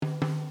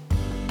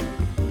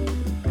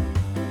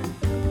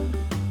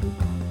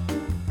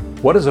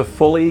What does a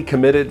fully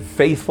committed,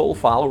 faithful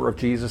follower of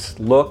Jesus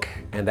look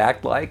and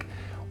act like?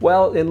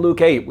 Well, in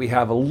Luke 8, we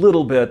have a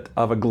little bit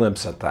of a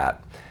glimpse at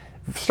that.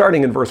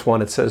 Starting in verse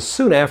 1, it says,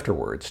 "Soon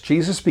afterwards,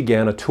 Jesus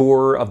began a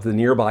tour of the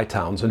nearby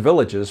towns and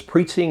villages,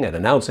 preaching and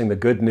announcing the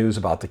good news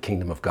about the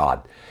kingdom of God.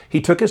 He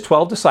took his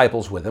 12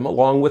 disciples with him,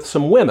 along with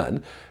some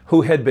women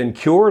who had been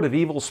cured of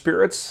evil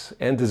spirits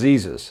and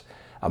diseases.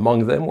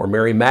 Among them were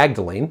Mary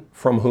Magdalene,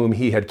 from whom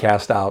he had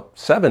cast out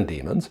 7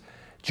 demons,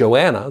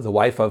 Joanna, the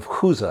wife of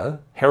Chuza,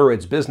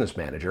 Herod's business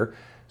manager,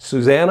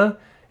 Susanna,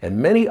 and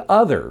many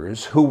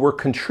others who were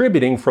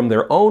contributing from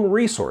their own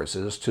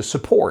resources to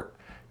support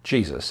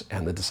Jesus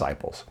and the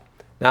disciples."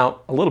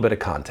 Now, a little bit of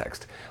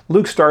context.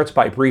 Luke starts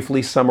by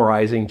briefly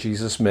summarizing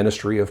Jesus'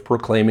 ministry of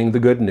proclaiming the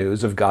good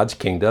news of God's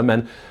kingdom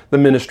and the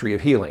ministry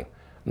of healing.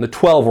 And the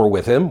 12 were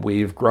with him.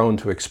 We've grown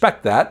to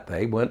expect that.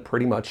 They went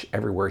pretty much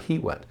everywhere he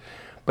went.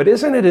 But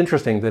isn't it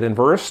interesting that in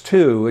verse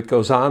 2, it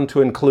goes on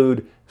to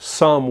include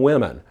some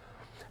women?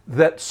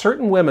 That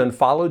certain women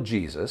followed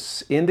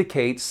Jesus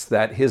indicates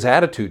that his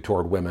attitude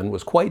toward women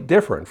was quite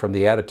different from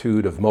the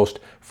attitude of most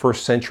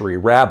first century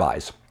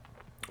rabbis,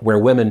 where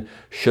women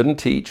shouldn't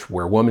teach,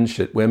 where women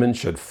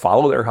should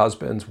follow their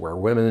husbands, where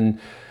women,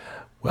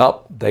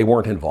 well, they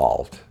weren't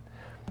involved.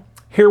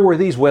 Here were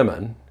these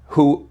women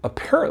who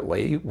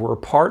apparently were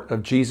part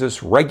of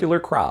Jesus' regular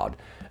crowd.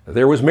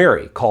 There was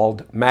Mary,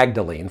 called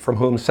Magdalene, from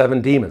whom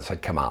 7 demons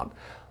had come out.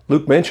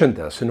 Luke mentioned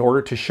this in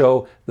order to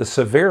show the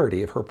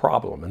severity of her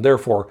problem and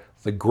therefore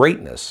the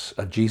greatness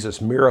of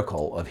Jesus'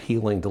 miracle of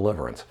healing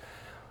deliverance.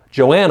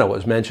 Joanna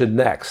was mentioned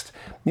next.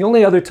 The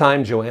only other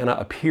time Joanna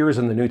appears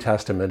in the New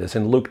Testament is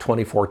in Luke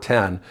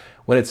 24:10,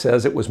 when it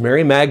says it was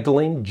Mary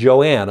Magdalene,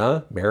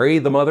 Joanna, Mary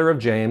the mother of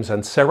James,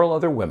 and several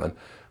other women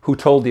who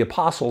told the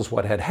apostles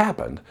what had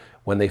happened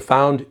when they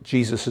found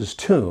Jesus'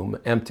 tomb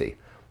empty.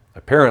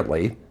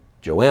 Apparently,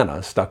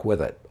 Joanna stuck with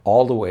it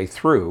all the way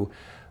through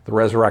the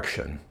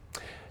resurrection.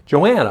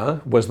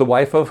 Joanna was the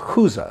wife of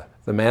Chuza,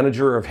 the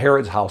manager of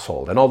Herod's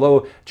household. And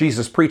although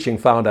Jesus' preaching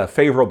found a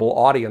favorable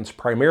audience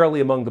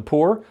primarily among the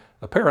poor,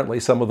 apparently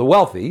some of the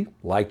wealthy,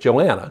 like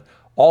Joanna,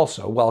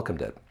 also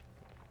welcomed it.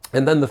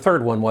 And then the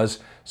third one was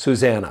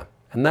Susanna.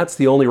 And that's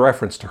the only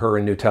reference to her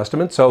in New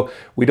Testament, so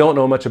we don't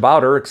know much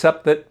about her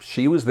except that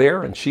she was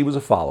there and she was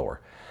a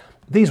follower.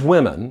 These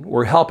women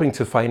were helping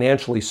to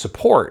financially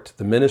support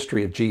the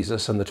ministry of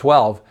Jesus and the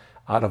 12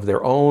 out of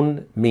their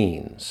own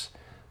means.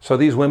 So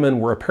these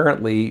women were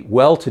apparently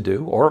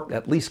well-to-do, or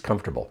at least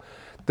comfortable.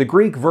 The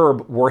Greek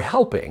verb "were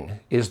helping"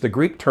 is the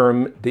Greek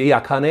term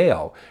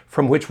diakoneo,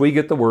 from which we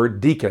get the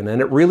word deacon,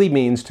 and it really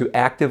means to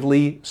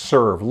actively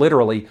serve,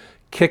 literally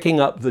kicking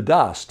up the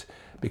dust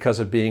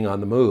because of being on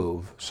the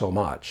move so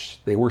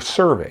much. They were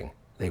serving.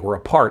 They were a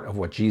part of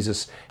what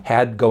Jesus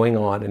had going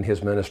on in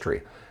his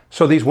ministry.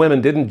 So these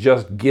women didn't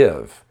just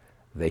give.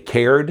 They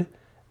cared,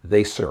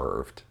 they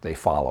served, they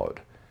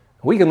followed.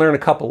 We can learn a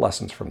couple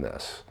lessons from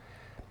this.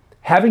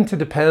 Having to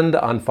depend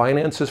on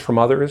finances from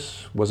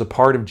others was a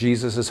part of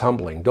Jesus'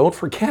 humbling. Don't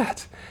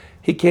forget,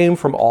 he came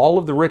from all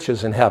of the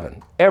riches in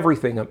heaven.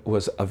 Everything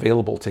was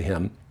available to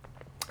him.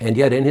 And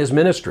yet in his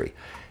ministry,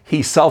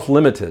 he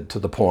self-limited to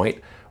the point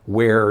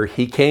where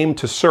he came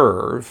to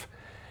serve,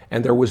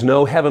 and there was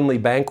no heavenly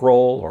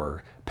bankroll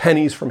or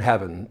pennies from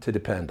heaven to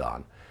depend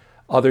on.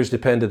 Others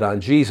depended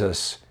on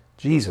Jesus.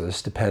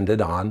 Jesus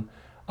depended on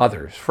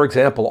others. For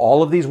example,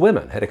 all of these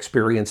women had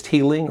experienced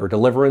healing or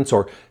deliverance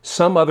or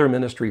some other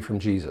ministry from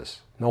Jesus.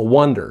 No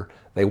wonder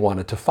they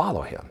wanted to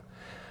follow him.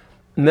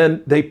 And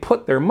then they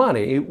put their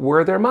money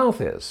where their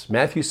mouth is.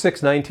 Matthew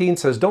 6:19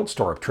 says, "Don't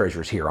store up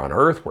treasures here on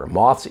earth where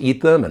moths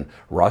eat them and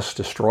rust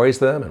destroys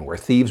them and where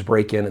thieves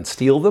break in and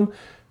steal them.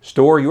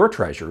 Store your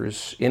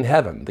treasures in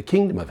heaven, the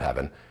kingdom of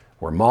heaven,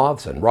 where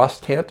moths and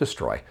rust can't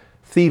destroy.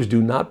 Thieves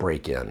do not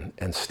break in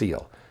and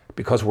steal.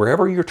 Because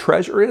wherever your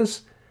treasure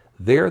is,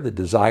 there the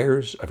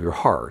desires of your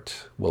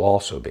heart will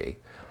also be."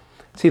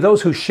 See,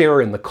 those who share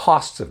in the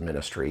costs of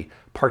ministry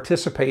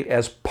participate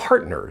as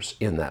partners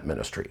in that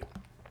ministry.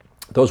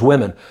 Those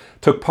women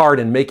took part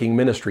in making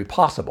ministry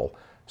possible,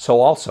 so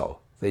also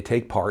they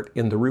take part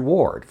in the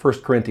reward.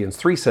 1 Corinthians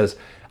 3 says,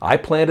 "I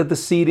planted the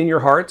seed in your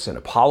hearts and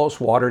Apollos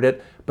watered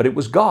it, but it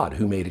was God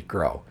who made it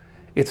grow."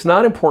 It's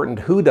not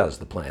important who does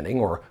the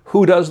planting or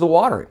who does the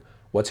watering.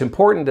 What's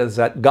important is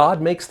that God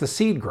makes the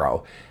seed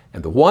grow,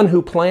 and the one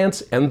who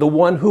plants and the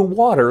one who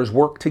waters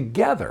work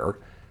together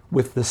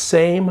with the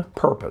same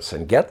purpose.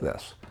 And get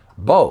this,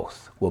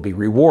 both will be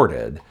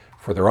rewarded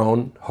for their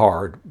own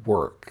hard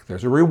work.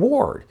 There's a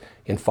reward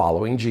in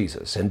following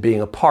Jesus and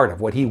being a part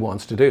of what he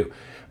wants to do.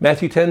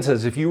 Matthew 10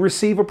 says, "If you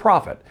receive a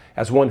prophet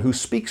as one who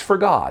speaks for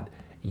God,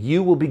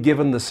 you will be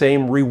given the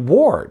same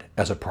reward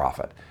as a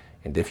prophet.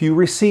 And if you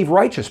receive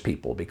righteous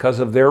people because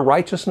of their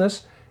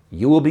righteousness,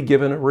 you will be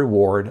given a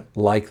reward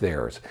like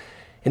theirs.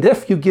 And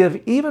if you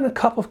give even a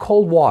cup of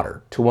cold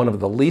water to one of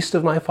the least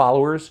of my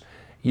followers,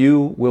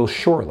 you will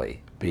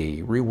surely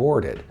be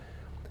rewarded."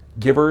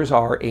 Givers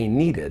are a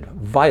needed,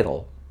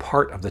 vital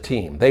part of the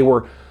team. They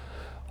were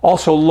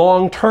Also,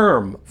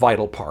 long-term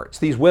vital parts.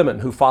 These women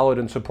who followed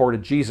and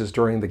supported Jesus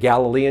during the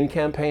Galilean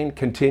campaign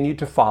continued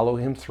to follow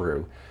him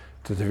through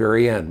to the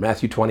very end.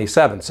 Matthew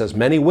 27 says,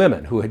 many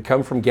women who had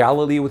come from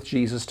Galilee with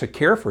Jesus to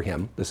care for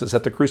him, this is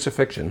at the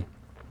crucifixion,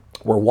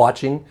 were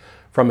watching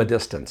from a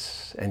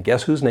distance. And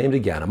guess who's named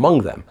again?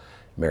 Among them,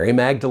 Mary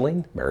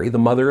Magdalene, Mary the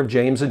mother of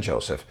James and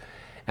Joseph,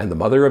 and the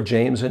mother of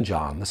James and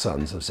John, the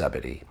sons of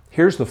Zebedee.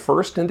 Here's the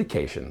first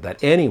indication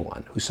that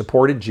anyone who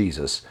supported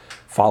Jesus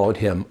followed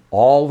him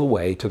all the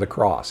way to the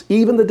cross.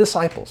 Even the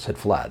disciples had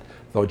fled,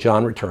 though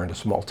John returned a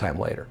small time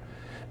later.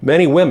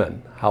 Many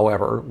women,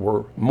 however,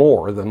 were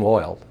more than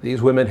loyal.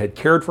 These women had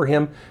cared for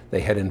him.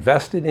 They had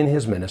invested in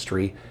his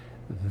ministry.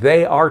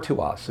 They are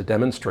to us a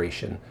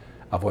demonstration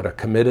of what a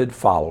committed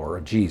follower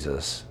of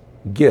Jesus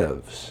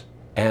gives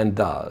and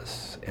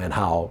does and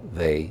how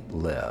they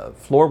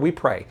live. Lord, we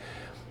pray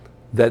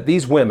that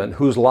these women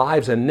whose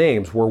lives and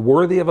names were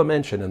worthy of a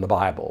mention in the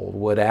Bible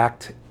would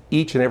act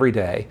each and every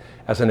day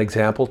as an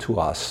example to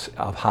us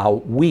of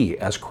how we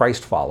as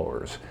Christ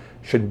followers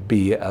should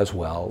be as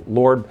well.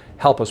 Lord,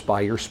 help us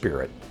by your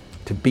Spirit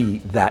to be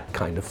that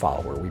kind of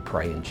follower, we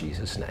pray in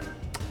Jesus' name.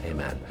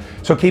 Amen.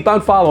 So keep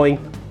on following,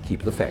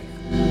 keep the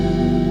faith.